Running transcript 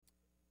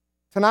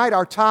Tonight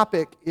our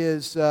topic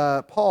is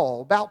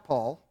Paul, about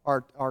Paul.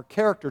 Our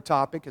character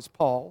topic is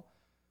Paul.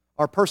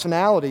 Our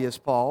personality is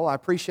Paul. I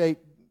appreciate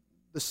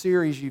the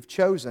series you've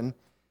chosen.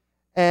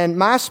 And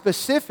my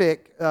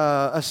specific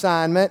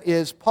assignment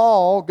is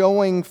Paul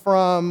going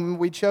from,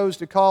 we chose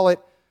to call it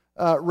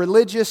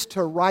religious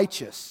to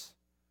righteous.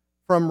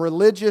 From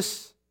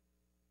religious,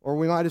 or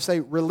we might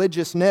say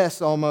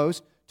religiousness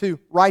almost, to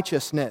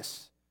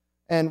righteousness.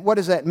 And what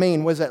does that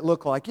mean? What does that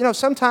look like? You know,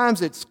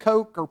 sometimes it's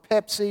Coke or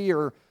Pepsi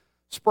or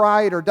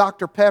Sprite or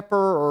Dr. Pepper,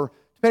 or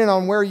depending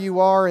on where you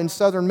are in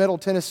southern Middle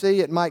Tennessee,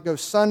 it might go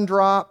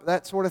Sundrop,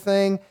 that sort of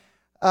thing.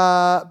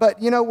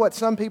 But you know what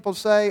some people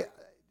say?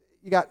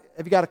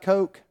 Have you got a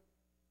Coke?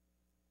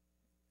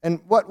 And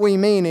what we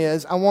mean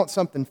is, I want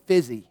something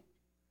fizzy.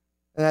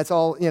 And that's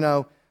all, you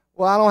know.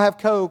 Well, I don't have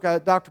Coke,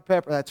 Dr.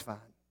 Pepper, that's fine.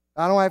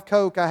 I don't have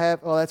Coke,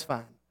 that's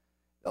fine.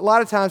 A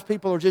lot of times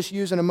people are just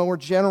using a more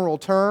general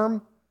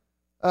term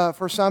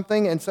for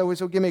something, and so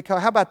give me a Coke.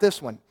 How about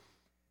this one?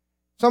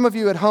 Some of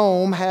you at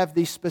home have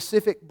the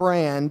specific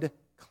brand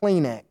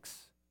Kleenex.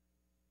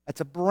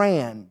 That's a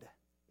brand.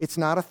 It's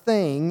not a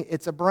thing,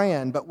 it's a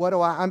brand. But what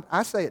do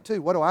I say it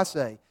too. What do I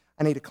say?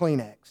 I need a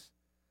Kleenex.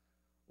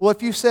 Well,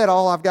 if you said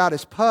all I've got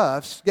is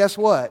Puffs, guess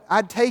what?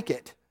 I'd take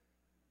it.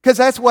 Because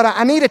that's what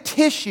I need a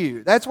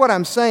tissue. That's what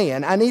I'm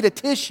saying. I need a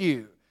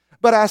tissue.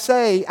 But I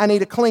say I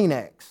need a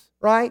Kleenex,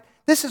 right?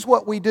 This is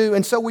what we do.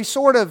 And so we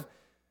sort of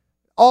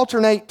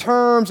alternate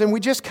terms, and we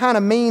just kind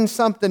of mean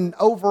something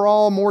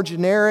overall more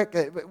generic.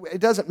 It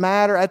doesn't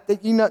matter.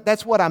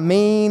 That's what I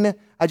mean.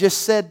 I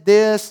just said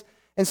this.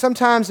 And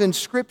sometimes in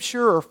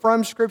Scripture or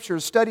from Scripture,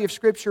 study of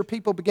Scripture,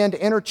 people begin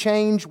to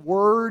interchange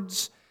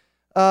words,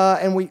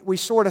 and we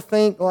sort of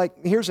think, like,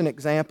 here's an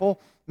example.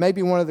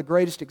 Maybe one of the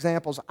greatest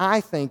examples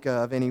I think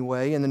of,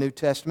 anyway, in the New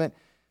Testament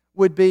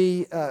would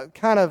be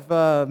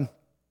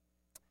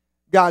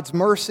God's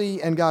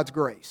mercy and God's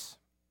grace.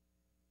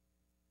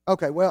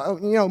 Okay, well,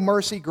 you know,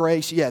 mercy,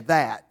 grace, yeah,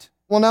 that.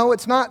 Well, no,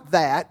 it's not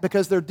that,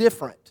 because they're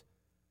different.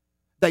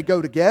 They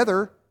go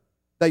together.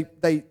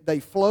 They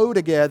flow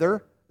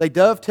together. They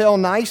dovetail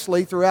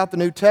nicely throughout the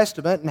New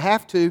Testament and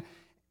have to,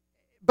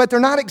 but they're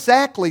not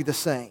exactly the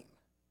same.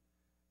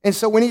 And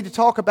so we need to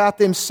talk about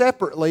them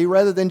separately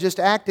rather than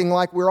just acting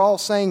like we're all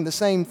saying the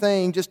same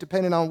thing, just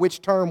depending on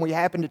which term we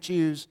happen to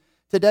choose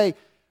today.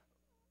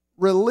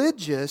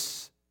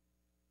 Religious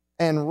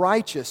and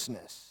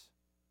righteousness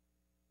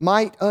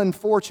might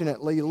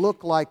unfortunately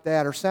look like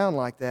that or sound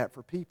like that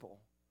for people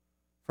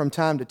from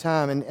time to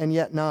time, and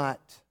yet not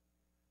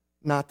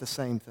the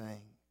same thing.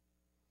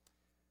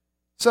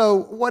 So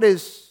what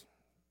does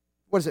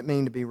it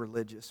mean to be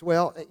religious?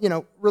 Well, you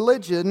know,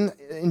 religion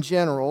in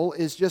general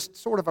is just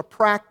sort of a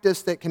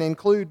practice that can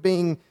include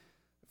being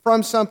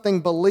from something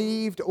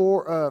believed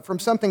or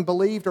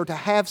to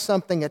have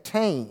something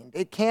attained.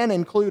 It can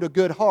include a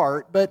good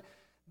heart, but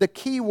the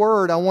key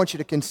word I want you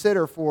to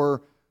consider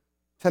for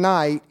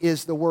tonight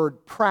is the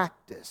word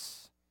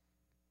practice.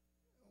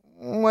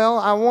 Well,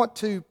 I want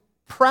to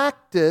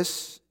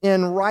practice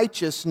in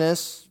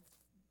righteousness.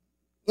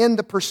 In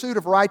the pursuit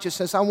of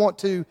righteousness, I want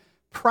to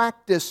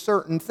practice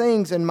certain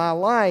things in my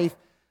life,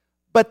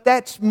 but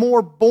that's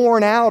more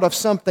born out of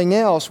something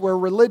else, where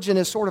religion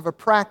is sort of a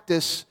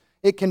practice.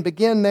 It can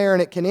begin there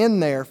and it can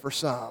end there for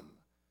some.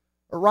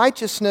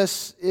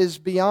 Righteousness is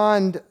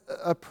beyond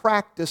a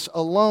practice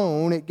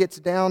alone. It gets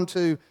down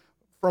to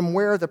from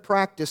where the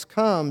practice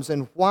comes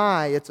and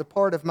why it's a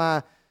part of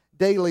my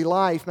daily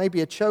life,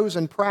 maybe a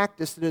chosen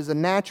practice that is a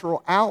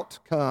natural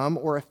outcome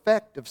or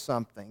effect of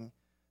something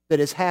that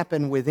has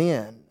happened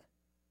within.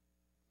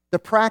 The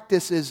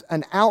practice is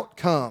an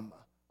outcome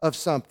of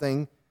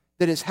something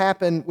that has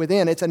happened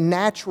within. It's a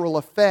natural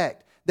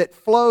effect that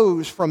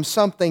flows from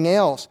something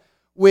else,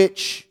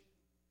 which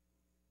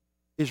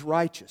is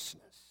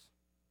righteousness.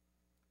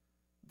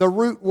 The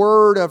root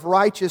word of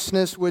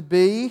righteousness would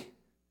be,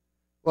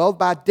 well,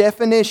 by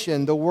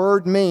definition, the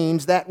word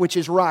means that which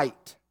is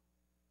right.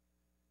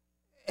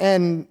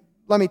 And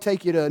let me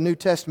take you to a New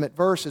Testament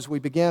verse as we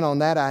begin on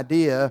that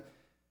idea,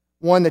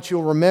 one that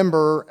you'll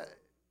remember.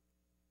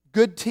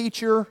 Good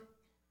teacher,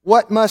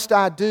 what must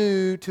I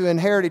do to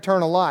inherit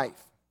eternal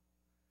life?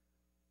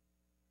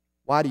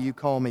 Why do you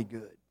call me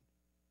good?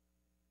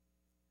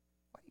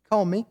 Why do you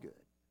call me good?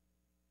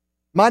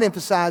 Might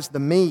emphasize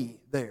the me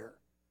there.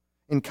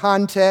 In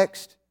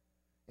context,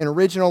 in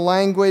original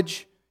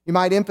language, you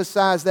might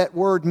emphasize that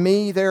word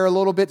me there a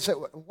little bit.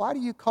 So, why do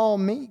you call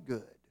me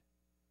good?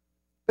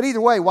 But either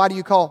way, why do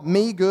you call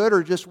me good,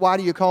 or just why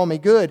do you call me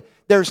good?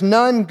 There's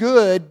none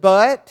good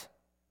but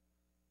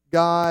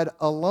God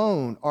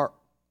alone.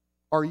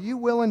 Are you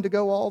willing to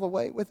go all the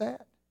way with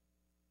that?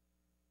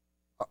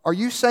 Are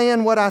you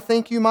saying what I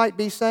think you might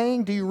be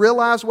saying? Do you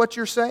realize what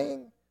you're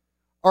saying?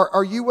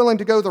 Are you willing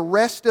to go the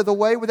rest of the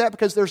way with that?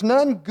 Because there's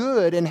none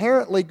good,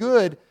 inherently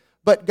good,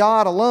 but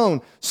God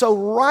alone. So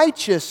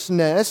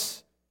righteousness,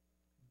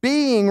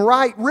 being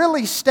right,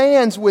 really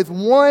stands with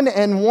one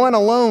and one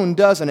alone,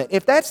 doesn't it?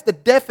 If that's the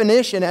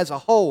definition as a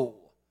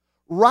whole,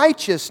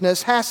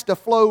 righteousness has to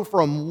flow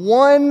from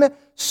one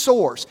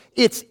source.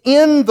 It's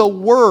in the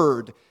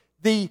Word,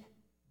 the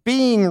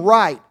being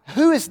right.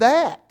 Who is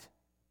that?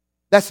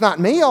 That's not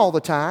me all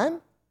the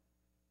time.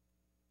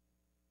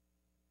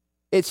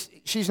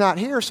 She's not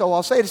here, so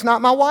I'll say it. It's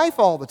not my wife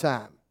all the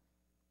time.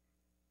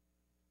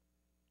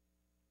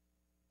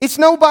 It's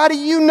nobody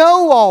you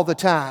know all the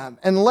time,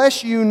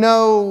 unless you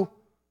know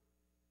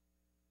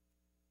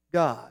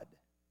God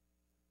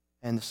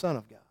and the Son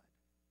of God.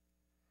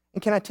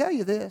 And can I tell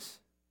you this?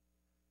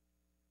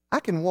 I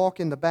can walk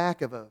in the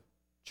back of a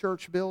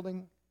church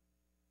building.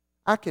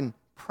 I can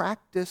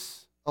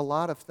practice a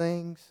lot of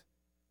things,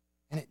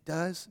 and it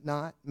does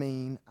not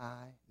mean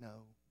I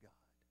know God.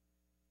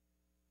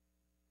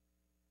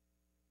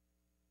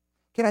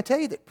 Can I tell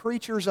you that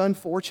preachers,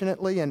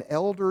 unfortunately, and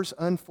elders,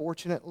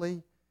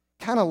 unfortunately,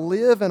 kind of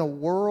live in a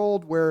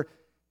world where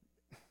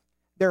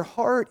their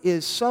heart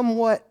is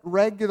somewhat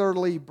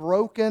regularly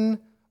broken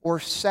or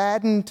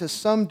saddened to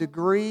some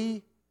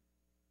degree,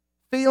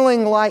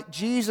 feeling like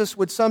Jesus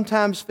would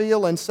sometimes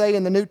feel and say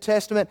in the New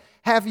Testament,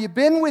 have you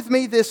been with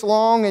me this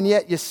long and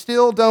yet you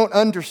still don't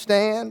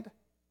understand?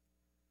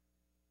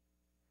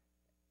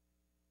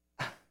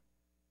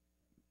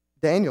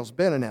 Daniel's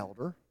been an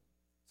elder,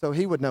 so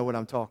he would know what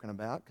I'm talking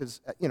about,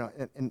 because,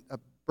 and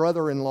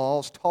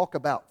brother-in-laws talk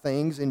about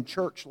things in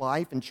church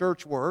life and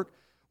church work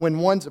when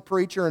one's a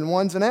preacher and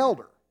one's an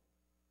elder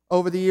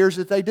over the years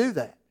that they do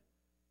that.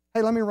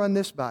 Hey, let me run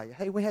this by you.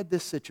 Hey, we had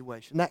this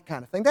situation, that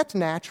kind of thing. That's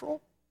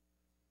natural.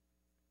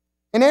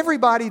 And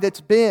everybody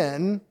that's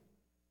been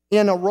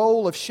in a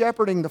role of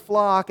shepherding the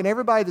flock, and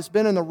everybody that's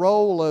been in the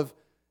role of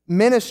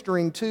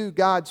ministering to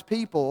God's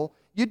people,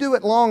 you do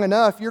it long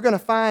enough, you're going to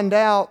find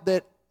out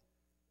that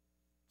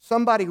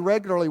somebody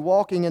regularly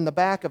walking in the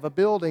back of a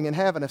building and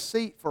having a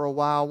seat for a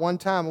while, one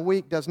time a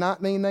week, does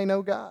not mean they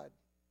know God.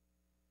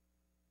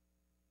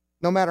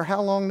 No matter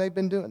how long they've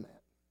been doing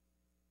that.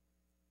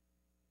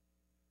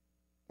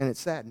 And it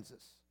saddens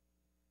us.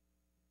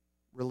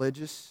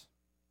 Religious,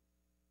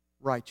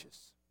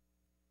 righteous.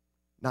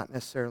 Not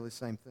necessarily the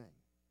same thing.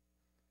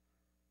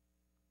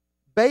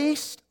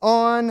 Based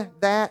on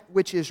that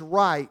which is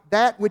right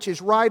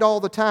all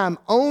the time,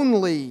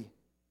 only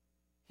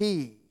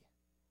he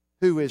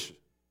who is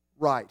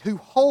right, who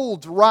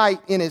holds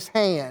right in his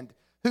hand,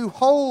 who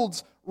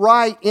holds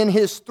right in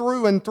his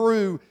through and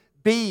through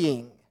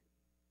being.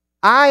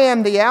 I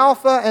am the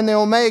Alpha and the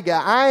Omega.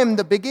 I am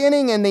the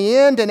beginning and the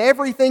end and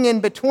everything in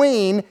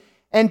between.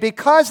 And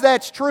because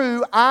that's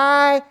true,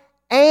 I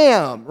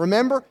am.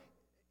 Remember?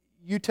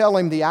 You tell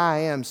him the I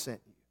am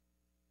sent you.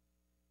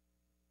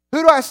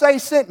 Who do I say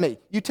sent me?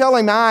 You tell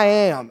him I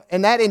am.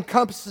 And that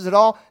encompasses it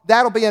all.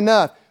 That'll be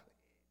enough.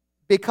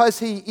 Because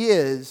he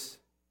is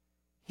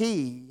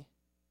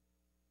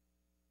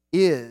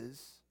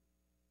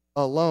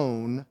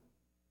alone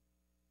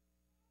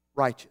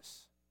righteous.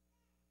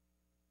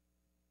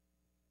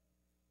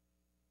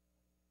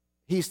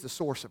 He's the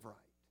source of right.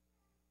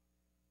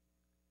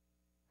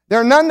 There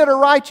are none that are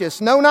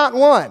righteous, no, not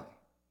one,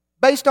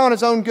 based on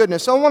his own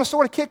goodness. So I want to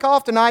sort of kick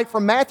off tonight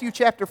from Matthew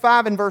chapter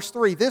 5 and verse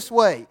 3 this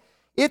way.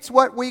 It's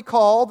what we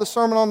call the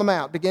Sermon on the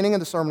Mount, beginning of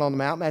the Sermon on the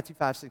Mount, Matthew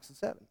 5, 6, and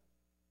 7.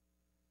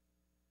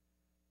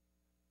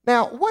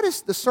 Now, what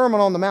is the Sermon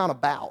on the Mount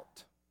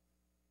about?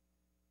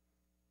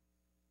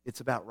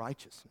 It's about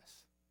righteousness.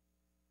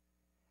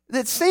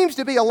 It seems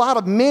to be a lot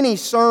of mini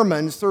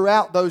sermons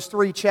throughout those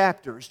 3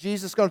 chapters.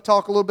 Jesus is going to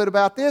talk a little bit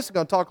about this, he's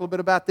going to talk a little bit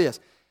about this.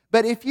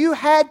 But if you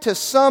had to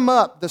sum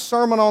up the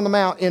Sermon on the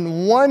Mount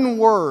in one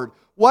word,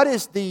 what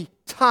is the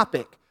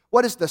topic?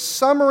 What is the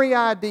summary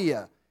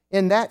idea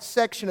in that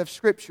section of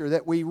Scripture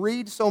that we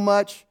read so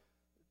much,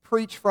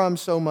 preach from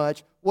so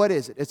much? What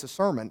is it? It's a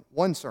sermon,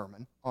 one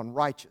sermon, on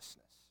righteousness.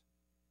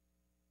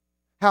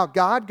 How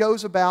God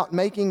goes about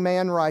making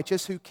man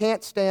righteous who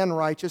can't stand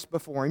righteous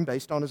before him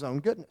based on his own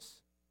goodness.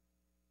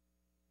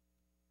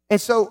 And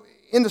so,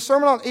 in the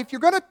sermon on, if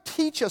you're going to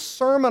teach a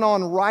sermon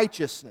on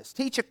righteousness,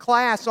 teach a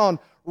class on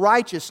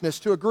righteousness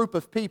to a group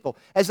of people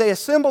as they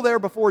assemble there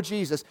before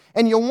Jesus,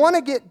 and you'll want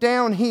to get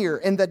down here,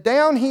 and the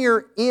down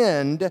here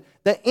end,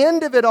 the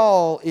end of it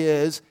all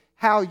is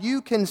how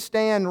you can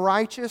stand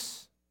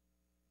righteous.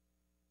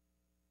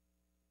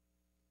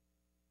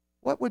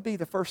 What would be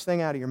the first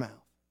thing out of your mouth?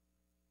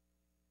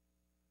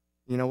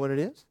 You know what it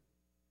is?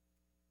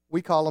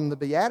 We call them the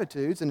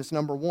Beatitudes, and it's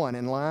number 1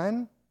 in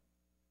line.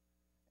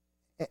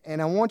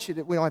 And I want you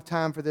to, we don't have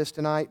time for this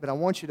tonight, but I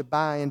want you to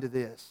buy into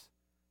this.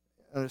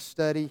 A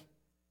study,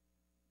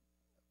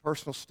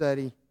 personal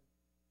study.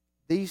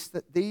 These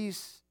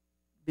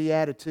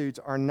Beatitudes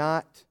are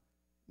not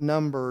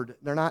numbered,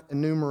 they're not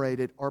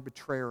enumerated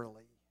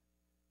arbitrarily.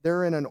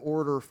 They're in an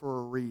order for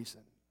a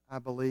reason, I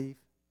believe.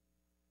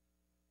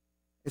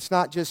 It's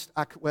not just,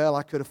 I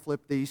could have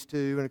flipped these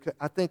two.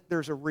 I think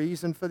there's a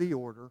reason for the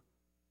order.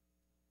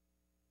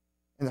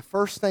 And the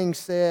first thing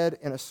said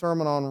in a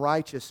sermon on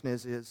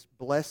righteousness is,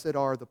 blessed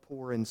are the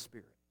poor in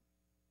spirit.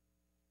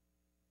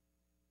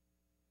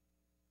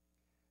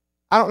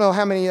 I don't know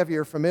how many of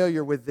you are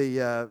familiar with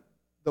the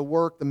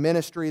work, the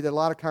ministry that a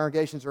lot of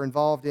congregations are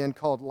involved in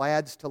called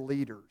Lads to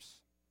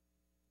Leaders.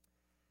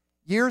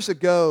 Years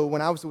ago,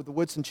 when I was with the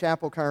Woodson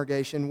Chapel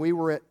congregation, we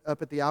were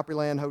up at the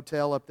Opryland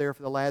Hotel up there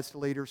for the Lads to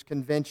Leaders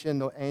convention,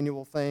 the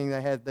annual thing they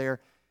had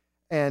there.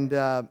 And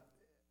there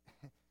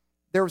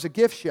was a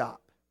gift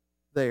shop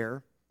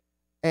there.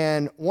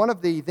 And one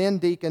of the then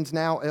deacons,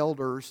 now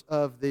elders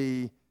of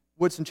the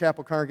Woodson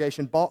Chapel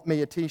congregation bought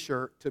me a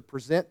T-shirt to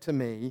present to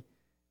me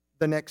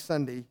the next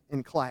Sunday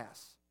in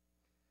class.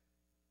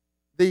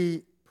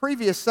 The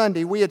previous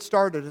Sunday, we had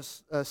started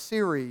a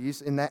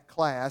series in that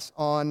class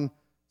on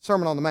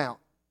Sermon on the Mount.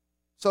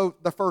 So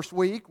the first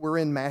week, we're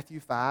in Matthew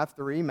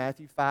 5:3,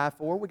 Matthew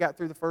 5:4. We got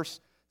through the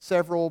first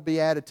several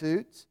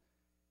Beatitudes.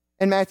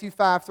 In Matthew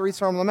 5:3,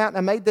 Sermon on the Mount,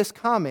 and I made this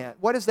comment.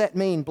 What does that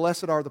mean,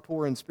 blessed are the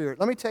poor in spirit?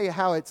 Let me tell you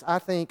how it's, I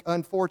think,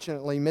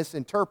 unfortunately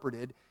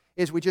misinterpreted,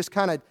 is we just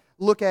kind of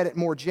look at it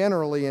more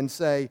generally and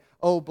say,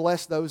 oh,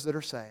 bless those that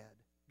are sad.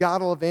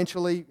 God will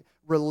eventually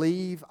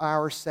relieve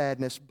our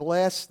sadness.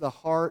 Bless the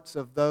hearts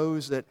of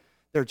those that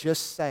they're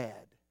just sad.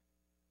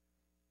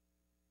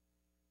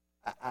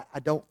 I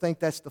don't think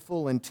that's the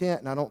full intent,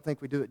 and I don't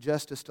think we do it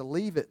justice to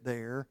leave it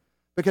there.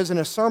 Because in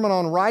a sermon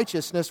on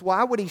righteousness,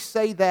 why would he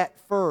say that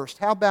first?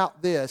 How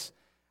about this?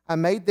 I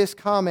made this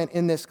comment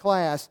in this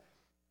class.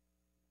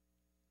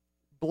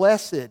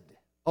 Blessed,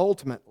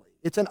 ultimately.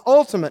 It's an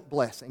ultimate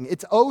blessing.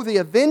 It's, the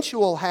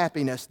eventual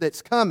happiness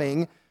that's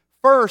coming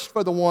first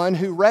for the one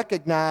who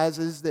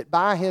recognizes that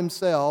by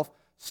himself,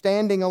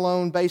 standing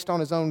alone based on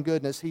his own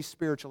goodness, he's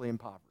spiritually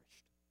impoverished.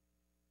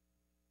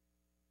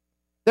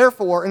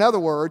 Therefore, in other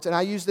words, and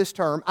I use this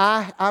term,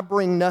 I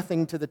bring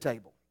nothing to the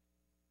table.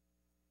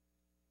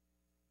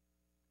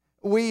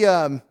 We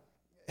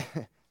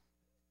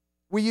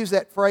use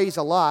that phrase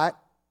a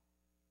lot.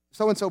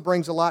 So-and-so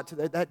brings a lot to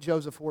that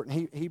Joseph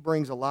Horton, he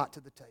brings a lot to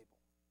the table.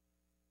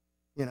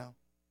 You know,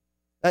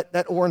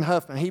 that Orrin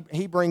Huffman,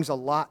 he brings a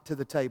lot to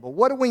the table.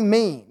 What do we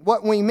mean?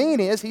 What we mean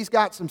is he's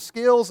got some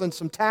skills and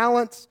some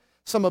talents,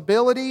 some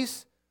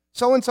abilities.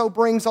 So-and-so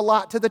brings a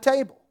lot to the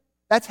table.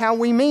 That's how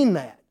we mean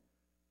that.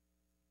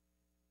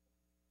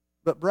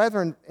 But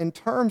brethren, in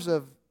terms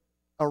of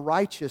a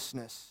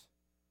righteousness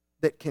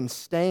that can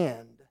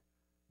stand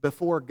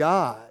before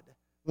God,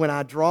 when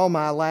I draw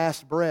my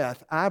last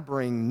breath, I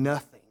bring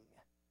nothing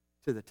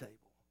to the table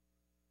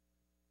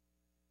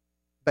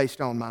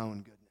based on my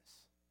own goodness.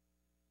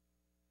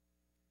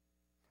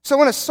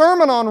 So in a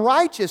sermon on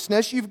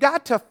righteousness, you've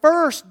got to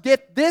first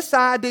get this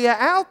idea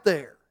out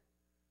there.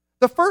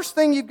 The first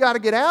thing you've got to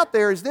get out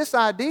there is this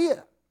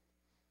idea.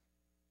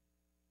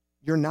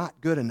 You're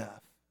not good enough.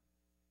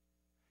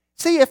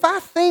 See, if I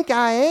think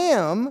I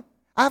am,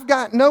 I've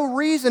got no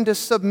reason to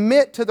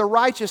submit to the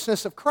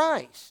righteousness of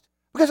Christ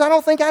because I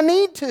don't think I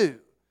need to.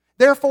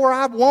 Therefore,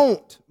 I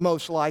won't,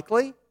 most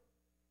likely.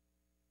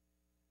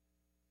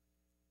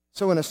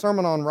 So in a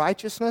sermon on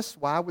righteousness,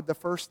 why would the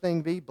first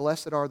thing be,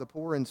 blessed are the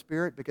poor in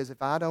spirit? Because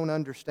if I don't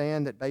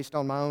understand that based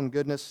on my own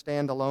goodness,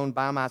 stand alone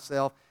by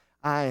myself,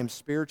 I am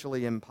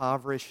spiritually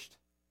impoverished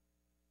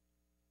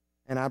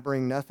and I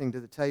bring nothing to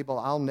the table,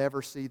 I'll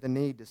never see the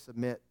need to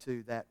submit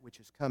to that which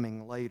is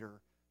coming later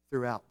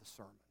throughout the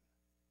sermon.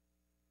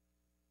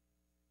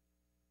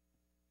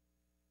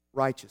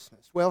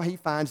 Righteousness. Well, he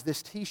finds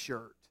this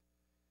T-shirt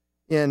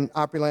in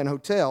Opryland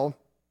Hotel,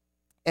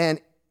 and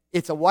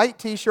it's a white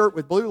T-shirt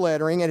with blue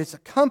lettering, and it's a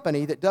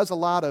company that does a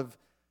lot of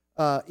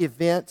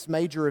events,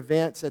 major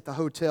events at the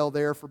hotel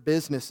there for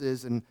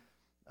businesses, and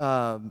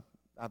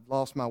I've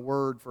lost my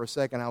word for a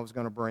second I was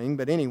going to bring,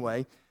 but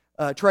anyway,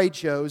 trade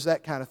shows,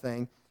 that kind of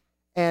thing.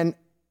 And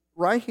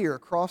right here,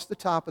 across the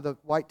top of the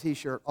white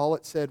T-shirt, all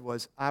it said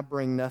was, I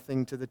bring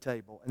nothing to the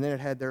table. And then it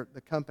had the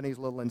company's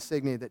little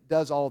insignia that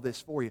does all this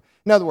for you.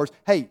 In other words,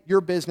 hey,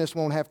 your business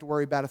won't have to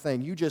worry about a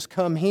thing. You just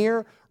come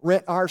here,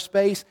 rent our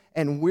space,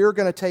 and we're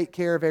going to take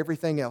care of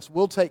everything else.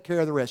 We'll take care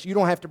of the rest. You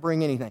don't have to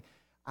bring anything.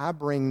 I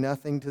bring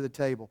nothing to the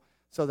table.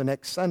 So the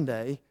next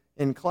Sunday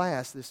in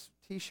class, this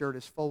T-shirt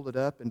is folded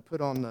up and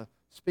put on the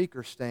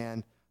speaker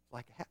stand.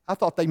 Like, I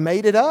thought they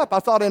made it up. I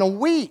thought in a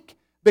week,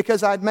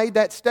 because I'd made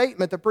that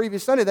statement the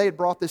previous Sunday, they had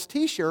brought this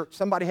T-shirt.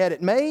 Somebody had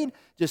it made,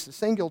 just a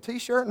single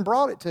T-shirt, and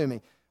brought it to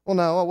me. Well,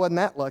 no, I wasn't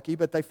that lucky,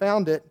 but they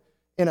found it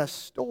in a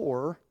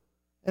store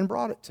and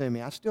brought it to me.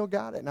 I still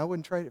got it, and I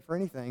wouldn't trade it for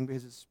anything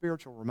because it's a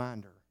spiritual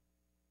reminder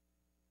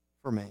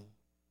for me.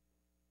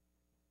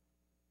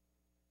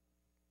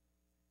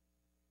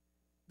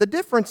 The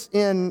difference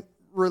in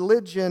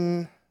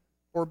religion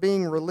or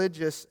being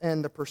religious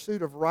and the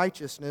pursuit of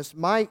righteousness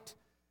might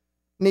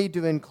need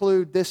to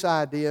include this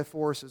idea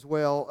for us as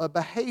well, a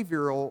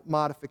behavioral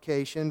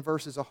modification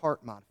versus a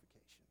heart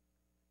modification.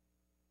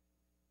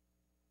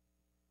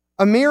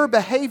 A mere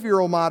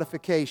behavioral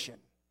modification.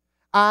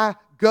 I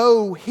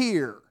go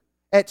here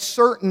at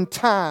certain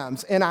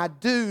times and I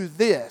do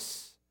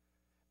this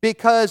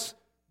because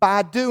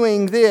by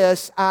doing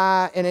this,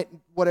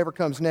 whatever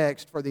comes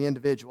next for the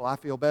individual. I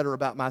feel better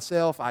about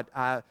myself.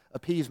 I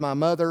appease my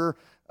mother.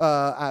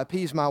 I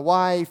appease my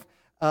wife.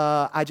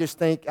 I just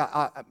think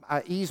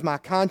I ease my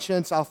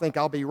conscience. I'll think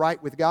I'll be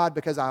right with God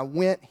because I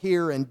went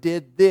here and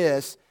did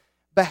this.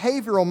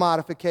 Behavioral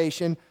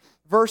modification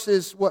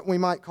versus what we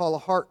might call a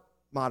heart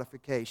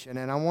modification.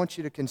 And I want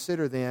you to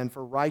consider then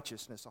for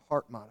righteousness, a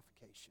heart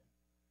modification,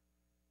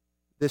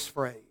 this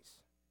phrase: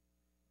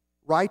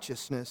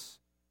 righteousness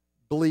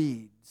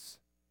bleeds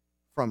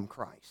from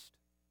Christ.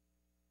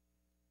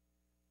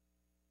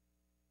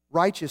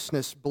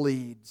 Righteousness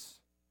bleeds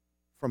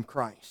from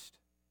Christ.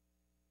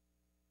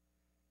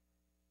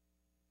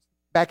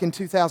 Back in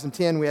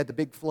 2010, we had the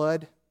big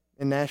flood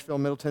in Nashville,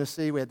 Middle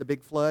Tennessee. We had the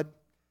big flood.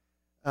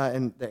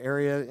 And the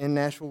area in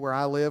Nashville where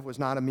I live was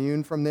not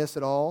immune from this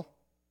at all.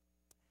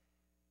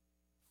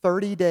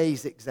 30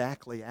 days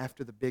exactly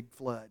after the big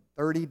flood.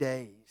 30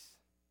 days.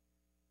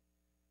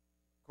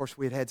 Of course,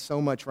 we had had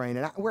so much rain.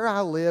 And where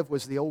I live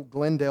was the old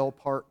Glendale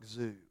Park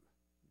Zoo.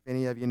 If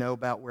any of you know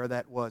about where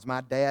that was.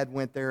 My dad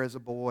went there as a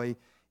boy.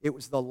 It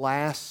was the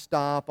last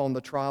stop on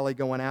the trolley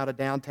going out of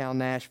downtown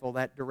Nashville,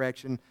 that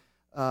direction,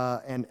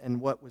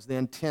 and what was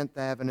then 10th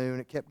Avenue,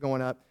 and it kept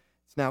going up.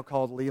 It's now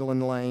called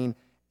Leland Lane,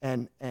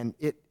 and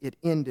it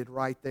ended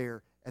right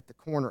there at the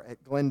corner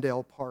at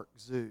Glendale Park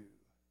Zoo.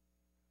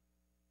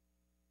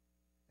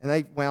 And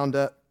they wound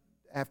up,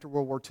 after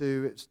World War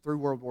II, it's through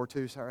World War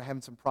II, started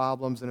having some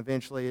problems, and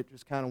eventually it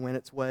just kind of went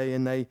its way,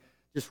 and they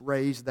just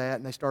raised that,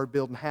 and they started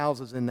building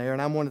houses in there.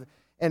 And I'm one of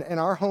the, and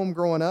our home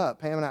growing up,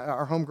 Pam and I,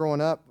 our home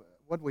growing up,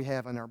 what did we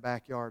have in our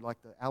backyard? Like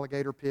the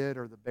alligator pit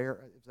or the bear,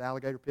 it was the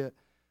alligator pit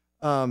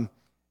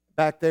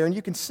back there. And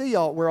you can see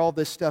where all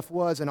this stuff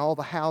was and all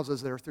the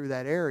houses that are through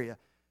that area.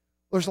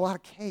 There's a lot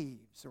of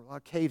caves. There were a lot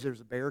of caves.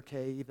 There's a bear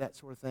cave, that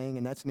sort of thing,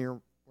 and that's near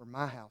where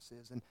my house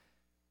is. And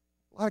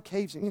a lot of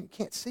caves, and you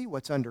can't see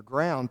what's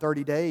underground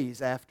 30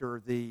 days after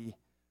the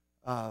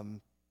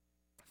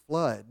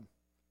flood.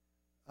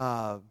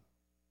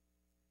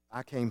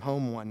 I came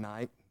home one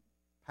night.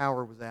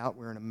 Power was out.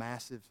 We were in a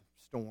massive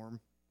storm.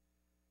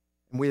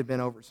 And we had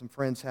been over at some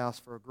friend's house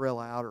for a grill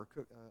out or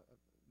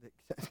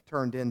that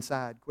turned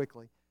inside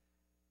quickly.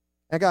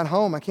 I got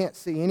home. I can't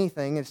see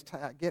anything.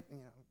 I get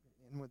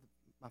in with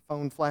my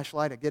phone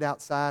flashlight. I get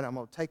outside. I'm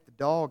going to take the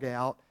dog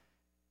out.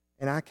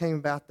 And I came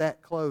about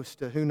that close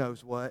to who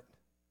knows what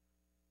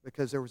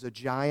because there was a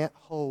giant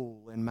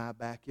hole in my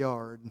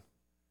backyard,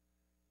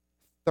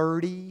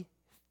 30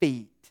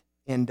 feet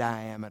in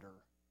diameter.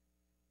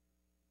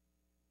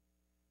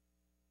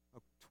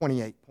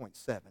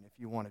 28.7 if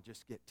you want to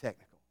just get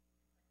technical.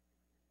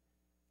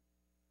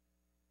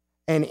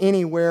 And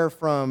anywhere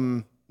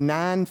from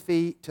 9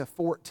 feet to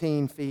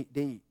 14 feet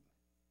deep.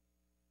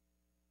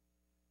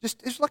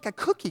 It's like a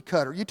cookie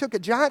cutter. You took a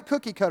giant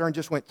cookie cutter and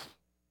just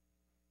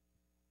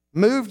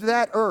moved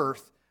that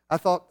earth. I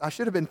thought I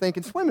should have been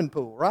thinking swimming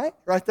pool, right?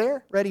 Right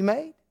there,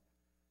 ready-made.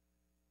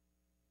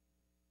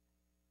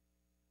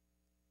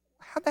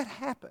 How'd that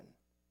happen?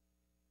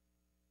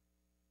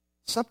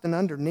 Something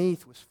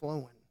underneath was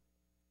flowing.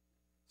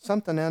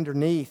 Something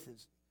underneath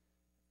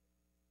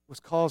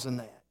was causing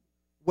that.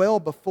 Well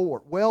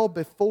before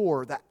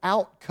the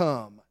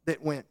outcome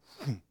that went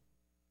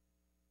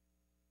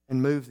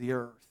and moved the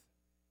earth.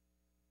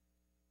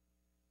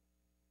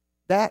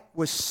 That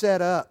was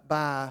set up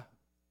by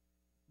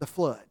the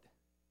flood,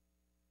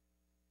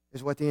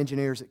 is what the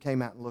engineers that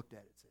came out and looked at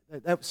it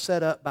said. That was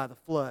set up by the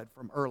flood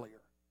from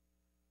earlier.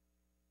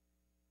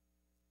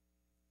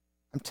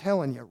 I'm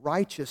telling you,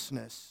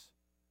 righteousness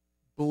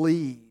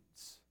bleeds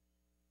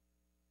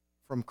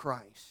from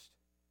Christ.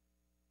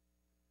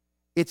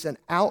 It's an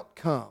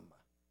outcome.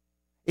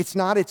 It's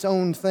not its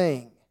own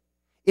thing.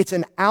 It's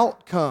an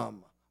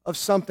outcome of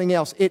something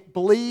else. It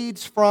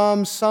bleeds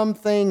from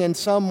something and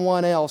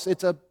someone else.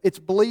 It's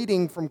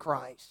bleeding from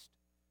Christ.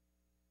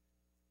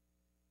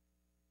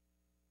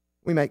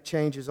 We make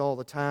changes all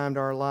the time to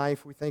our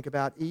life. We think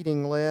about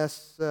eating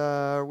less.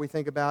 We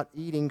think about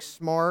eating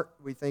smart.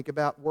 We think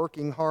about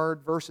working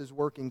hard versus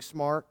working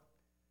smart.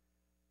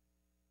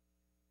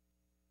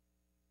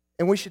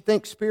 And we should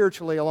think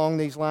spiritually along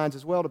these lines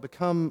as well to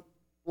become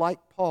like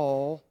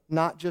Paul,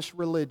 not just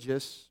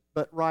religious,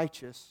 but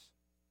righteous.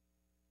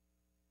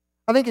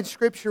 I think in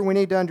Scripture we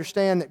need to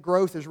understand that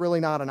growth is really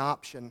not an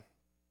option.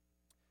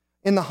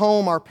 In the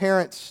home our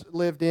parents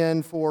lived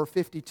in for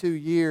 52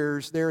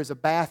 years, there is a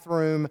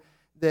bathroom,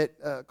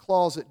 a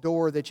closet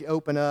door that you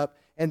open up,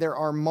 and there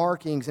are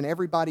markings, and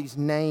everybody's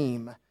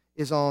name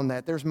is on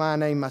that. There's my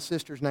name, my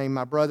sister's name,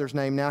 my brother's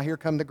name. Now here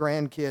come the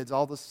grandkids,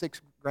 all the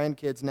 6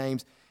 grandkids'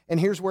 names. And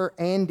here's where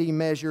Andy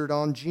measured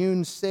on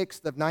June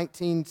 6th of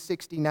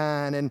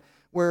 1969, and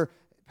where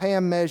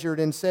Pam measured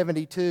in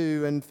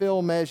 72, and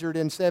Phil measured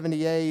in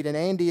 78, and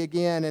Andy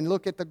again, and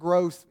look at the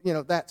growth,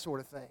 that sort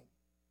of thing.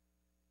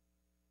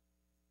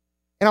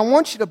 And I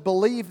want you to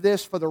believe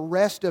this for the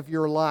rest of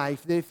your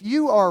life, that if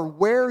you are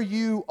where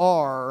you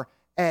are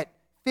at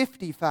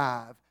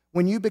 55,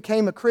 when you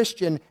became a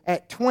Christian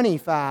at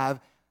 25,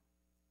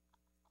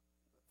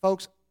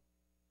 folks,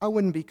 I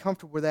wouldn't be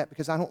comfortable with that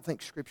because I don't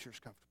think Scripture's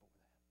comfortable.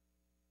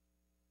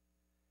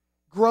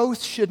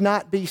 Growth should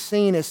not be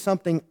seen as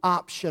something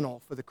optional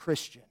for the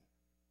Christian.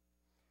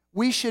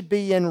 We should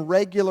be in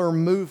regular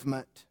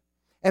movement.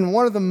 And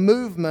one of the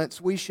movements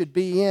we should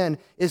be in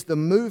is the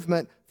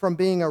movement from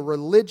being a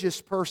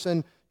religious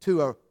person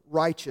to a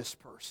righteous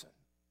person.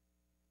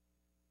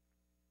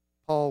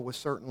 Paul was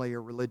certainly a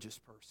religious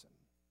person.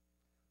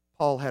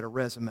 Paul had a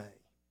resume.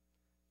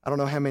 I don't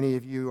know how many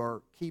of you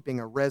are keeping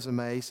a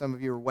resume. Some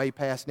of you are way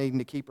past needing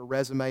to keep a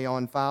resume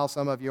on file.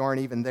 Some of you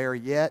aren't even there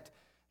yet.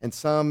 And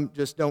some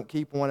just don't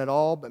keep one at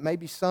all. But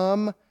maybe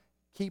some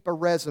keep a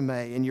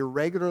resume and you're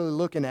regularly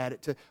looking at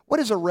it.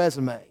 What is a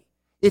resume?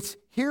 It's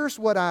here's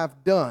what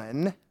I've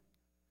done,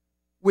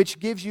 which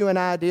gives you an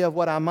idea of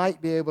what I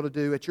might be able to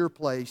do at your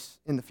place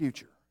in the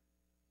future.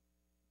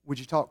 Would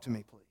you talk to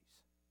me, please?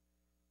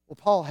 Well,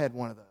 Paul had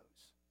one of those.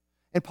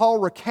 And Paul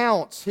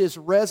recounts his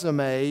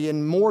resume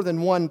in more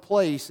than one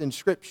place in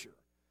Scripture.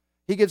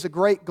 He gives a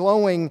great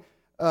glowing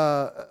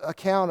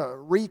recount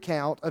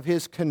of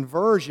his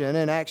conversion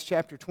in Acts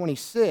chapter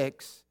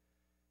 26.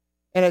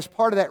 And as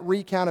part of that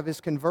recount of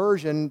his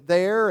conversion,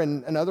 there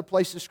and other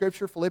places of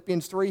Scripture,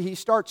 Philippians 3, he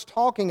starts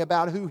talking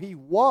about who he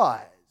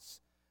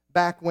was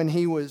back when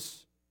he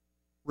was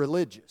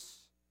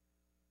religious.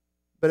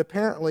 But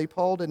apparently,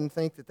 Paul didn't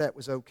think that that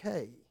was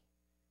okay.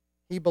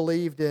 He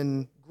believed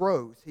in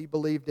growth. He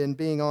believed in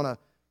being on a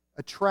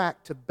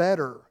track to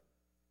better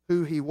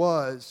who he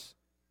was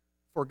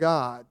for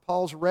God.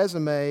 Paul's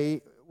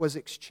resume was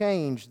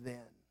exchanged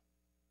then.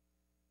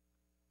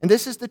 And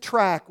this is the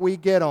track we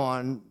get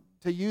on.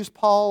 To use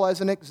Paul as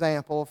an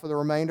example for the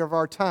remainder of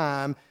our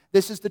time,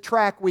 this is the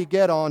track we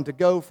get on to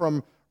go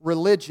from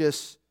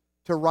religious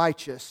to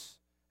righteous,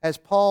 as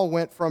Paul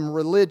went from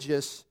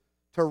religious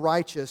to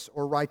righteous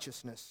or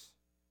righteousness.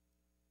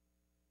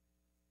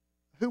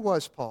 Who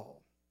was Paul?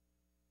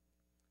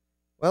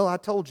 Well, I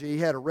told you he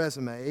had a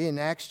resume. In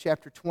Acts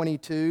chapter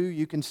 22,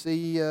 you can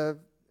see,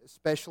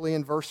 especially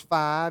in verse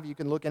 5, you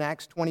can look in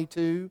Acts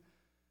 22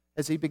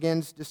 as he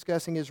begins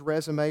discussing his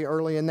resume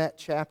early in that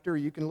chapter.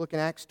 You can look in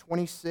Acts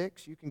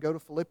 26. You can go to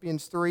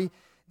Philippians 3.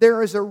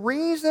 There is a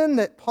reason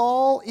that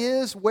Paul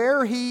is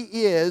where he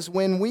is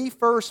when we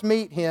first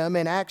meet him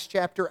in Acts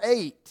chapter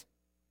 8.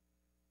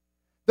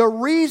 The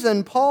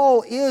reason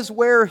Paul is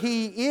where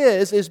he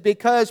is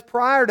because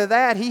prior to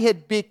that he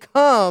had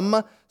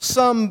become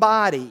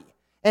somebody.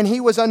 And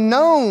he was a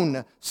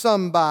known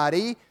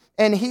somebody,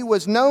 and he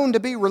was known to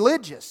be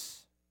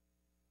religious.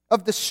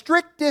 Of the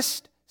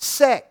strictest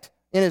sect,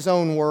 in his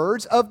own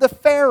words, of the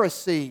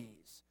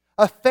Pharisees.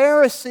 A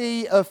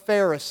Pharisee of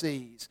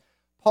Pharisees.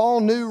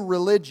 Paul knew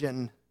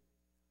religion,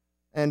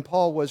 and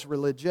Paul was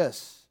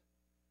religious.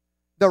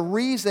 The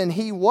reason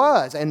he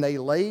was, and they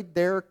laid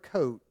their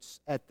coats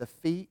at the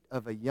feet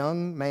of a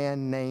young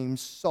man named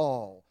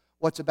Saul.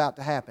 What's about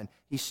to happen?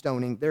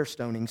 They're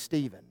stoning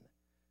Stephen.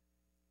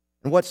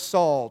 And what's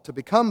Saul to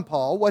become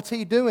Paul? What's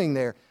he doing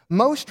there?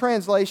 Most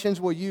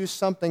translations will use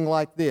something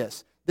like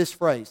this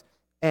phrase,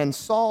 and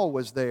Saul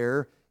was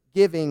there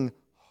giving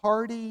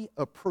hearty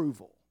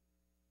approval.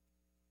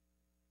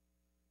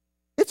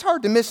 It's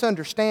hard to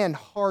misunderstand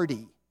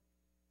hearty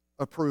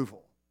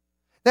approval.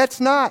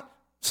 That's not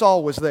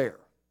Saul was there,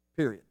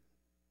 period.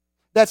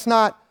 That's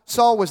not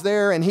Saul was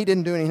there and he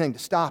didn't do anything to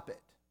stop it.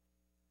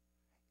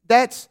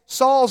 That's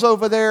Saul's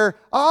over there.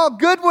 Oh,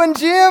 good one,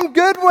 Jim.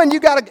 Good one. You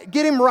got to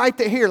get him right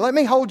there. Here, let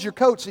me hold your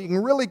coat so you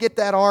can really get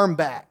that arm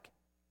back.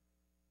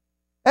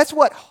 That's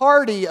what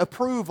hearty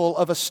approval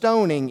of a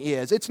stoning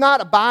is. It's not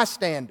a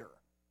bystander.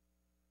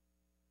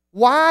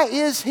 Why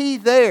is he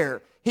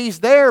there?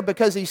 He's there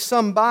because he's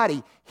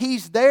somebody.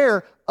 He's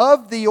there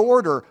of the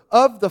order,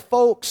 of the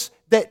folks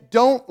that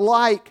don't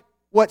like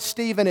what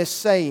Stephen is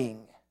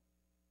saying.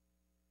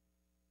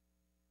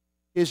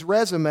 His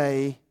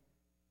resume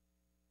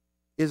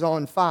is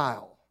on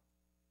file,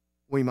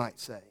 we might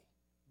say,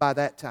 by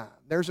that time.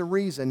 There's a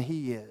reason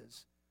he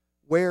is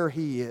where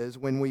he is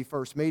when we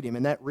first meet him,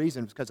 and that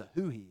reason is because of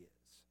who he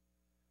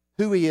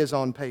is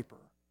on paper.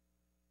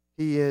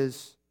 He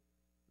is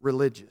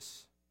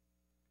religious.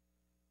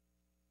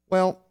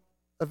 Well,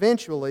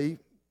 eventually,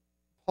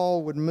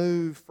 Paul would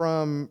move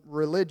from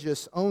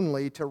religious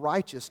only to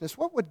righteousness.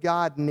 What would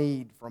God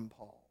need from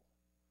Paul?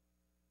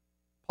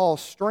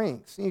 Paul's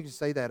strengths. You can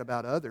say that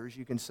about others.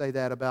 You can say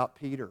that about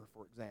Peter,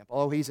 for example.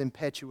 Oh, he's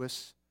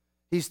impetuous.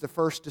 He's the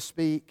first to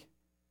speak.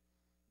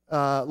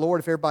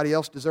 Lord, if everybody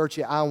else deserts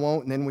you, I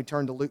won't. And then we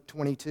turn to Luke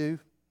 22,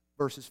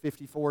 verses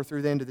 54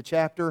 through the end of the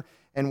chapter,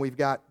 and we've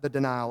got the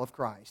denial of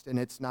Christ. And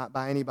it's not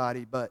by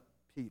anybody but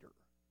Peter.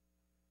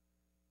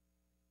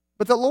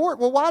 But the Lord,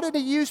 well, why did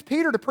he use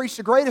Peter to preach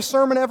the greatest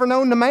sermon ever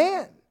known to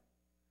man?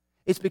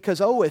 It's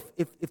because,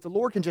 if the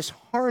Lord can just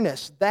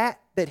harness that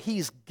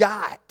he's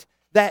got,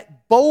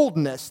 that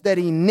boldness that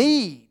he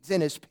needs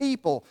in his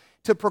people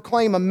to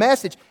proclaim a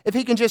message, if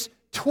he can just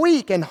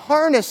tweak and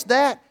harness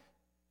that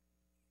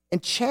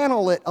and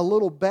channel it a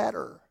little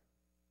better.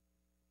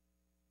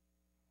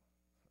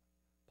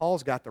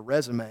 Paul's got the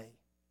resume.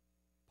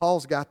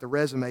 Paul's got the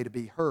resume to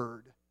be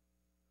heard.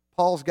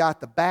 Paul's got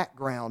the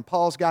background.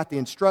 Paul's got the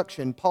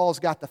instruction. Paul's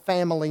got the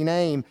family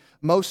name.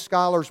 Most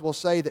scholars will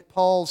say that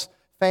Paul's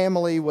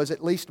family was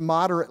at least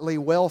moderately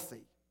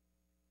wealthy.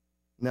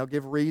 And they'll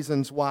give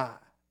reasons why.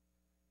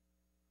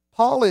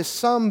 Paul is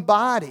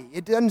somebody.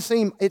 It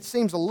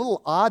seems a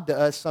little odd to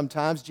us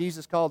sometimes.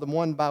 Jesus called them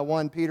one by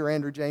one, Peter,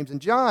 Andrew, James, and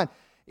John.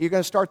 you're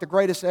going to start the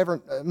greatest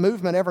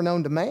movement ever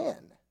known to man.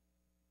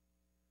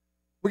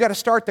 We got to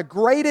start the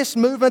greatest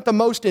movement, the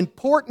most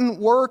important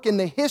work in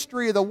the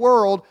history of the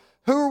world.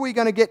 Who are we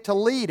going to get to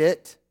lead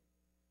it?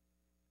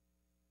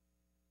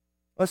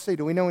 Let's see,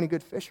 do we know any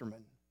good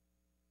fishermen?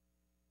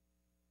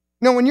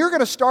 Now, when you're going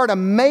to start a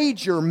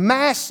major,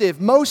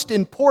 massive, most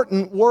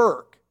important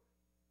work,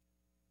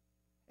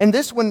 and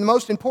this one, the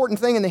most important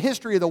thing in the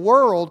history of the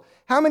world,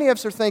 how many of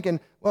us are thinking,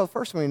 well, the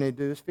first thing we need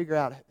to do is figure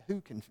out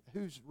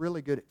who's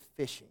really good at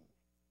fishing?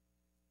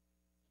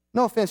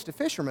 No offense to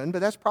fishermen, but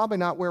that's probably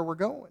not where we're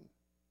going.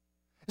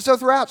 So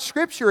throughout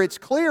Scripture, it's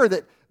clear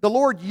that the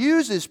Lord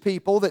uses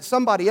people that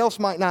somebody else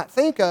might not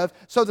think of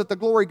so that the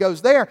glory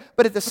goes there.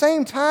 But at the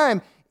same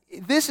time,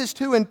 this is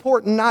too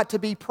important not to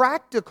be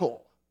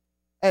practical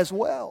as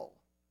well.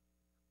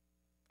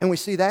 And we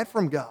see that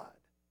from God.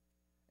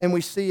 And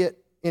we see it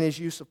in His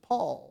use of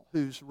Paul,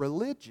 who's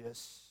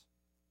religious,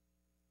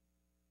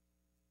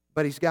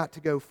 but he's got to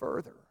go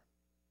further.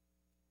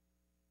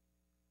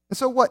 And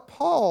so what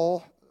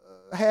Paul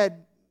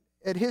had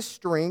at his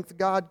strength,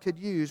 God could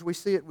use. We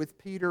see it with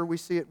Peter, we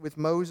see it with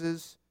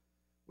Moses,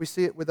 we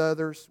see it with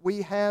others.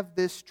 We have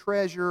this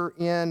treasure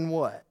in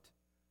what?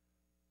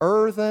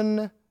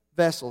 Earthen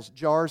vessels,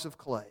 jars of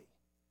clay.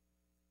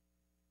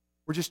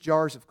 We're just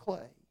jars of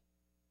clay.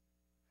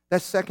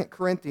 That's 2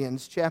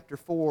 Corinthians chapter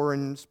 4,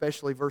 and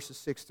especially verses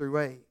 6 through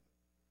 8.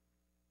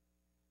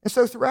 And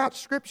so throughout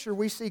Scripture,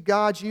 we see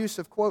God's use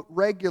of, quote,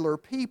 regular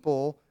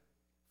people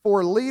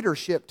for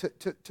leadership,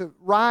 to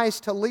rise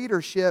to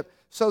leadership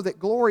so that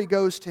glory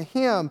goes to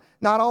Him.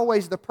 Not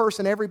always the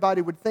person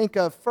everybody would think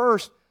of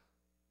first.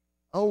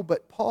 Oh,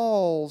 but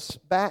Paul's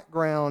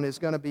background is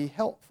going to be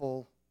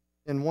helpful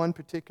in one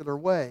particular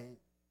way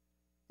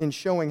in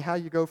showing how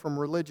you go from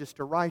religious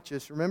to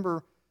righteous.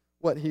 Remember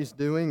what he's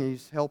doing?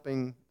 He's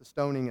helping the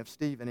stoning of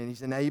Stephen, and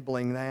he's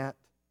enabling that.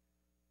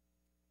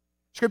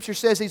 Scripture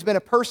says he's been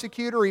a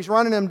persecutor. He's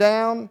running them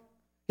down.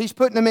 He's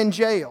putting them in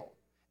jail.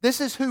 This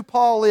is who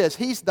Paul is.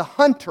 He's the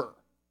hunter.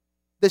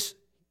 This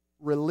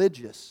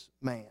religious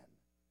man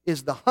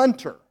is the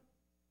hunter.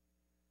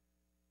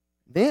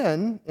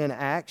 Then, in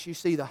Acts, you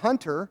see the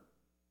hunter,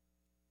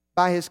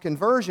 by his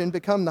conversion,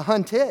 become the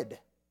hunted.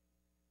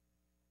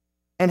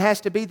 And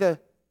has to be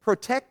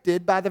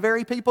protected by the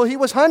very people he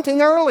was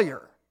hunting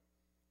earlier.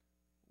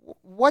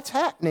 What's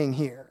happening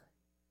here?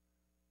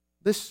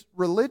 This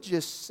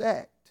religious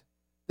sect,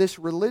 this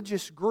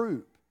religious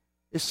group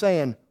is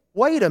saying,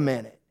 wait a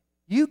minute,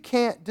 you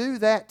can't do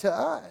that to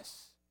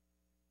us.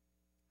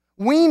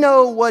 We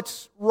know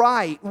what's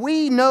right.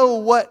 We know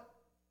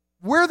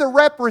we're the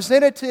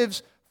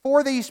representatives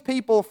for these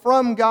people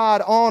from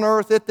God on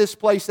earth at this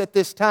place at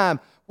this time.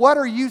 What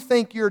do you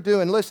think you're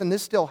doing? Listen,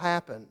 this still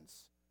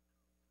happens.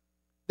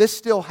 This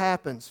still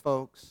happens,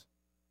 folks.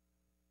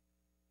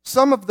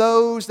 Some of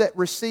those that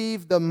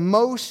receive the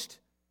most,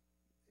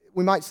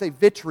 we might say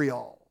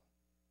vitriol,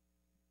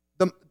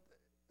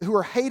 who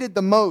are hated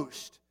the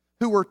most,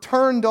 who are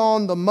turned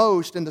on the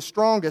most and the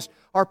strongest,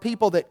 are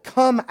people that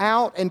come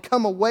out and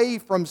come away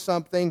from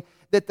something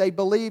that they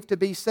believe to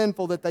be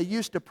sinful, that they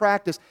used to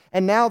practice.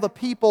 And now the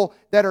people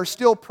that are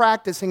still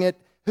practicing it,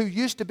 who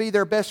used to be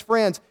their best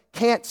friends,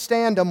 can't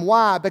stand them.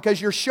 Why?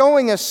 Because you're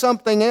showing us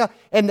something else,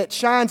 and that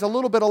shines a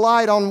little bit of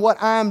light on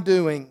what I'm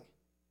doing.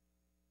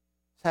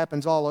 This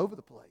happens all over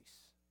the place.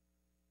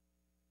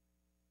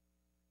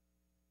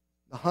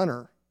 The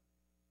hunter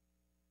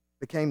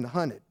became the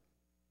hunted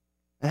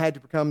and had to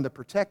become the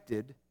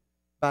protected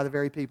by the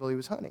very people he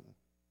was hunting.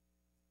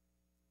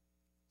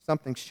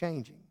 Something's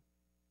changing.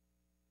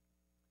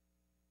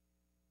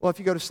 Well, if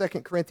you go to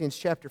 2 Corinthians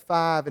chapter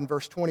 5 and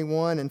verse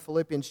 21 and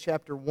Philippians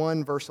chapter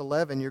 1 verse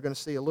 11, you're going to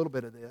see a little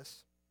bit of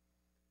this.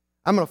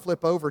 I'm going to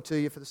flip over to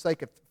you for the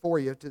sake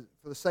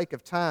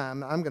of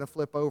time. I'm going to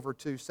flip over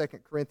to 2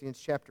 Corinthians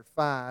chapter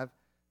 5.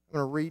 I'm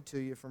going to read to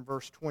you from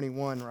verse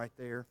 21 right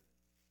there.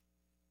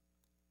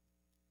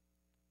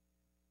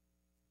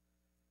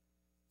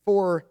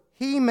 For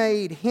He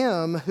made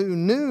Him who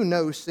knew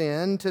no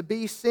sin to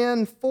be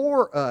sin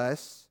for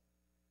us,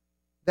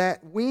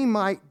 that we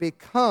might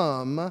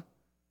become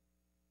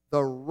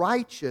the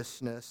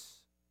righteousness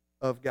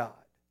of God.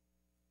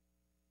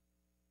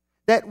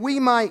 That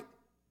we might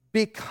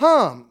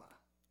become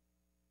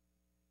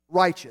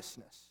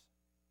righteousness.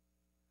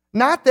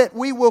 Not that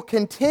we will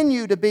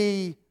continue to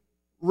be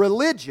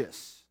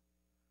religious,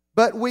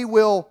 but we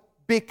will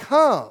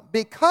become.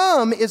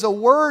 Become is a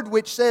word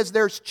which says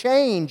there's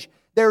change,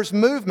 there's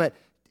movement.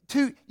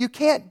 You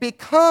can't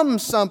become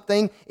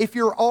something if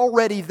you're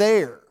already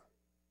there.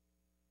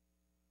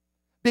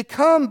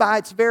 Become, by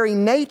its very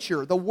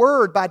nature, the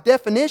word by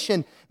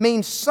definition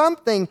means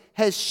something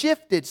has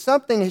shifted,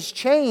 something has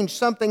changed,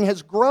 something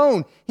has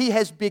grown. He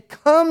has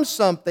become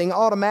something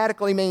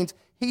automatically means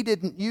he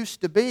didn't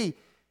used to be.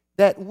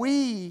 That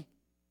we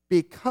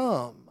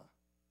become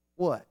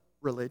what?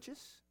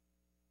 Religious?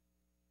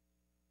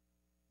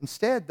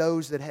 Instead,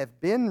 those that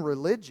have been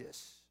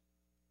religious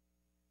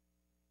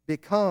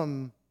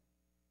become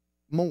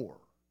more.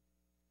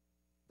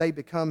 They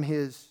become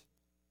His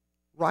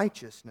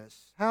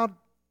righteousness. How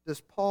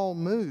does Paul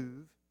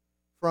move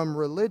from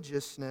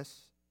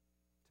religiousness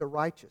to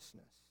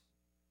righteousness?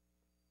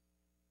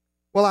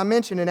 Well, I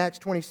mentioned in Acts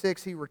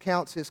 26, he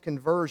recounts his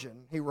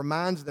conversion. He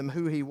reminds them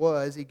who he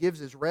was. He gives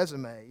his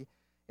resume.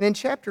 And in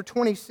chapter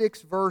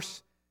 26,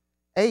 verse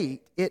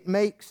 8,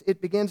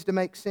 it begins to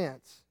make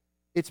sense.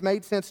 It's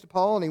made sense to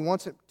Paul, and he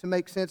wants it to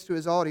make sense to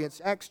his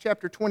audience. Acts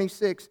chapter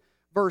 26,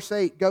 verse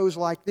 8 goes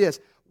like this.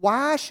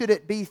 Why should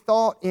it be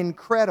thought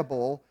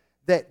incredible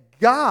that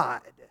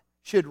God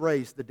should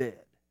raise the dead?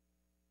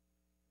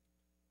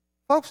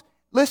 Folks,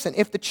 listen,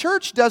 if the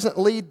church doesn't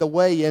lead the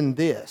way in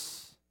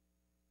this,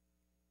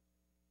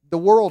 the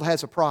world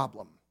has a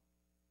problem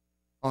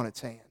on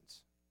its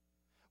hands.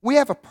 We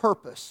have a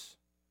purpose.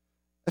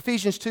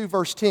 Ephesians 2,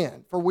 verse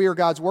 10, for we are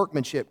God's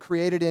workmanship,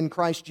 created in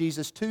Christ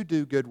Jesus to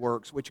do good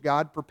works, which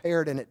God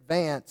prepared in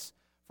advance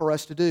for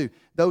us to do.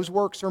 Those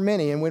works are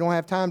many, and we don't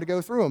have time to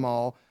go through them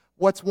all.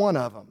 What's one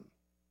of them?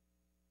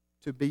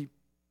 To be,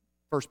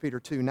 1 Peter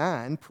 2,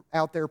 9,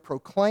 out there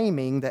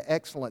proclaiming the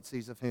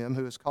excellencies of Him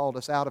who has called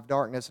us out of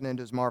darkness and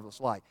into His marvelous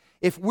light.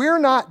 If we're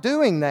not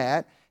doing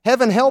that,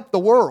 heaven help the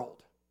world.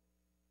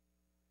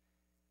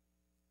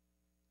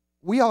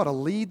 We ought to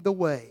lead the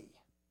way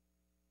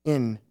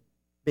in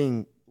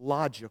being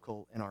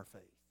logical in our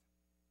faith.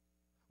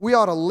 We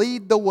ought to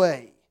lead the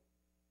way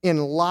in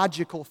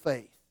logical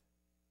faith.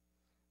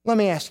 Let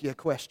me ask you a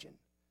question.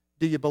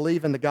 Do you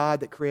believe in the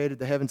God that created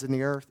the heavens and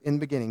the earth? In the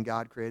beginning,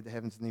 God created the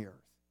heavens and the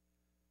earth.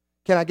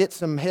 Can I get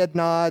some head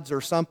nods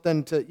or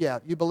something to, yeah,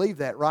 you believe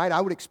that, right? I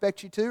would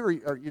expect you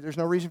to, or there's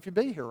no reason for you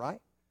to be here,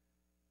 right?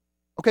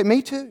 Okay,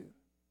 me too.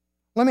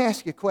 Let me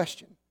ask you a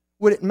question.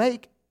 Would it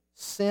make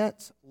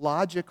sense,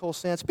 logical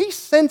sense? Be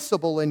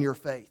sensible in your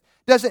faith.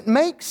 Does it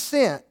make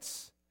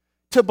sense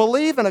to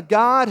believe in a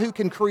God who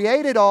can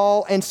create it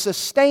all and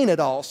sustain it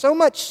all? So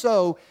much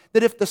so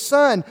that if the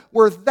sun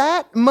were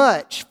that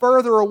much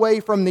further away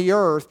from the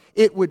earth,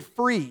 it would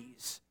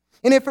freeze.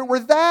 And if it were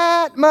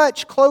that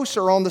much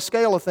closer on the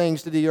scale of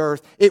things to the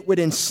earth, it would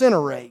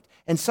incinerate.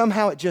 And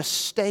somehow it just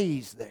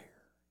stays there.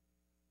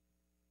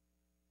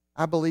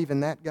 I believe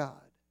in that God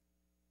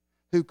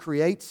who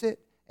creates it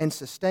and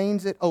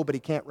sustains it. Oh, but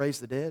He can't raise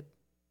the dead.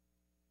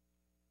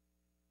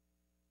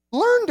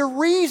 Learn to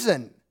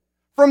reason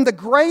from the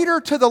greater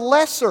to the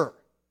lesser.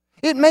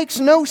 It makes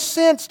no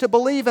sense to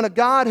believe in a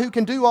God who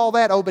can do all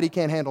that. Oh, but He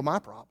can't handle my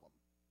problem.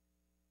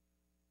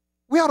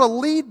 We ought to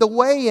lead the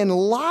way in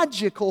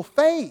logical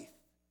faith.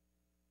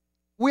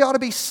 We ought to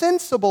be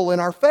sensible in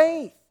our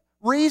faith.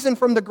 Reason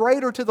from the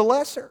greater to the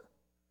lesser.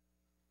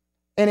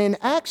 And in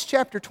Acts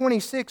chapter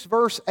 26,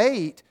 verse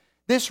 8,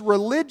 this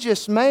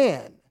religious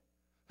man,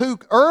 who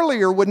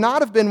earlier would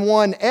not have been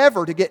one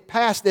ever to get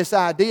past this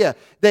idea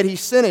that He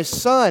sent His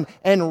Son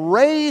and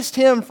raised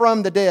Him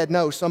from the dead.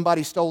 No,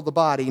 somebody stole the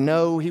body.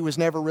 No, He was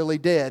never really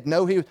dead.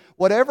 No,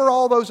 whatever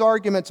all those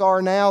arguments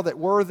are now that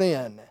were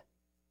then.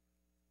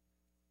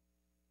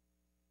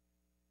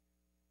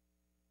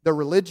 The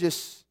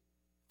religious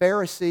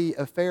Pharisee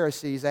of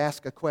Pharisees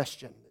asked a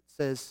question that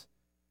says,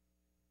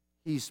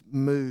 he's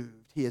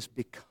moved, he has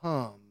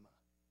become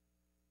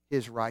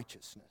his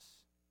righteousness.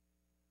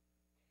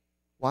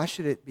 Why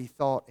should it be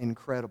thought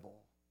incredible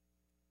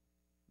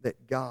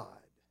that God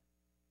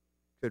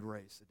could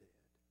raise the dead?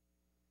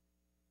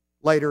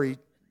 Later, he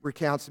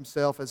recounts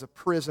himself as a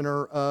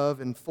prisoner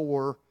of and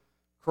for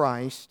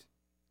Christ.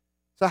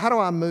 So how do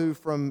I move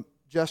from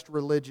just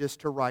religious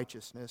to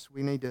righteousness?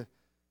 We need to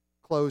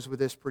close with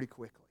this pretty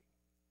quickly.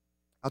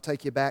 I'll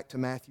take you back to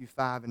Matthew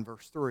 5 and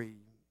verse 3.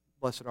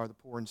 Blessed are the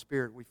poor in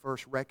spirit. We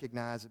first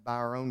recognize that by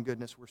our own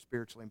goodness we're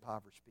spiritually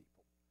impoverished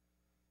people,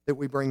 that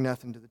we bring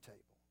nothing to the table.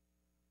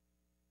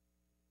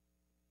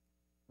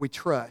 We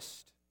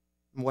trust.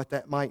 And what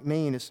that might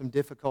mean is some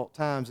difficult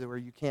times where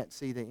you can't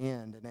see the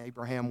end. And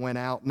Abraham went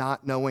out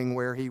not knowing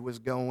where he was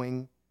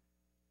going.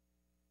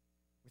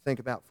 We think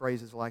about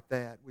phrases like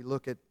that. We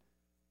look at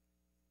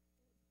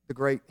the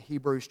great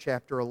Hebrews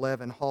chapter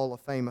 11 Hall of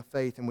Fame of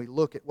Faith, and we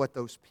look at what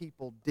those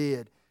people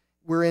did.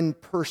 We're in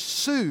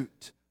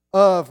pursuit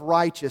of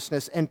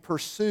righteousness, and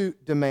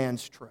pursuit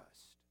demands trust.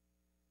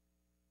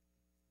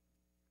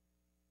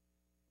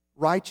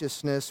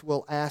 Righteousness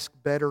will ask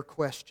better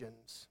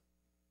questions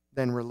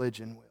than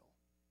religion will.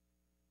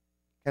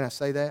 Can I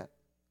say that?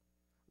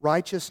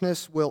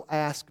 Righteousness will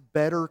ask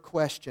better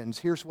questions.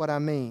 Here's what I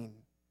mean.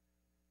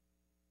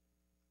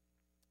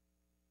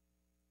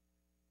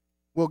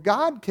 Will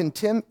God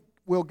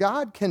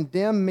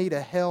condemn me to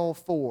hell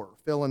for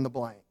fill in the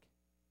blank?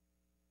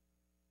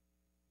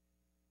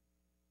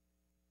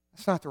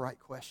 That's not the right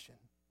question.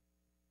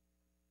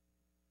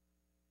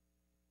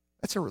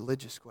 That's a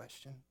religious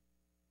question.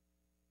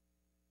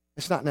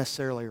 It's not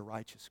necessarily a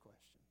righteous question.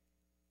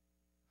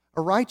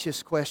 A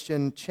righteous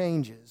question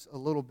changes a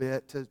little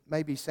bit to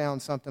maybe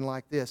sound something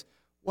like this.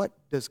 What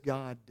does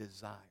God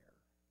desire?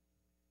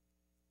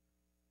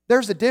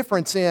 There's a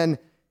difference in,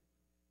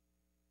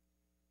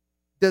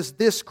 does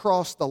this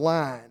cross the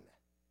line?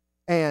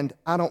 And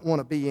I don't want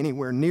to be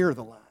anywhere near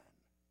the line.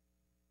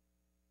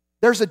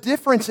 There's a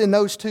difference in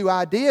those two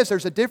ideas.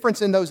 There's a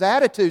difference in those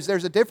attitudes.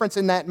 There's a difference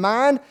in that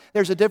mind.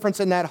 There's a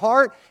difference in that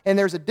heart. And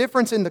there's a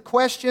difference in the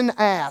question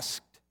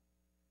asked.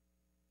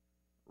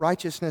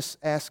 Righteousness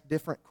asks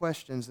different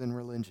questions than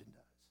religion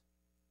does.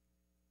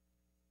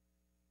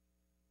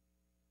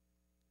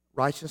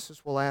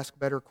 Righteousness will ask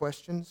better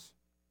questions.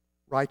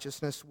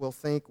 Righteousness will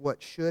think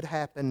what should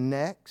happen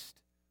next,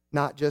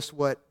 not just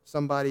what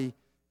somebody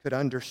could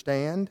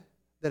understand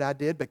that I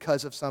did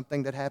because of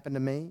something that happened to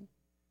me.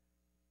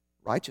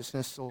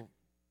 Righteousness will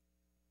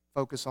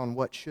focus on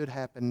what should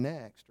happen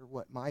next or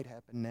what might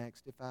happen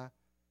next if I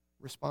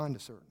respond a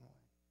certain way.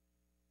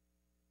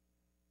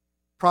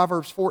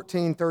 Proverbs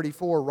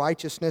 14:34,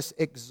 righteousness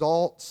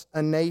exalts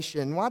a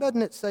nation. Why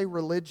doesn't it say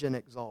religion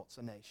exalts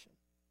a nation?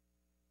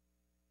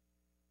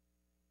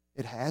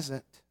 It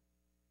hasn't.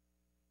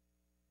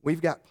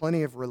 We've got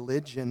plenty of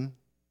religion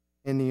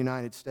in the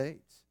United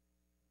States.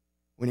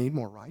 We need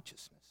more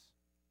righteousness.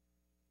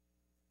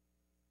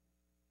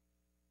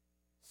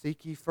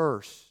 Seek ye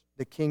first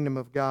the kingdom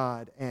of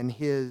God and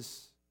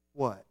His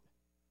what?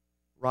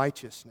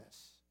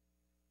 Righteousness.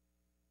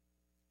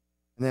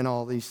 And then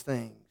all these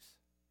things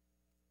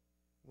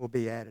will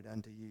be added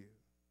unto you.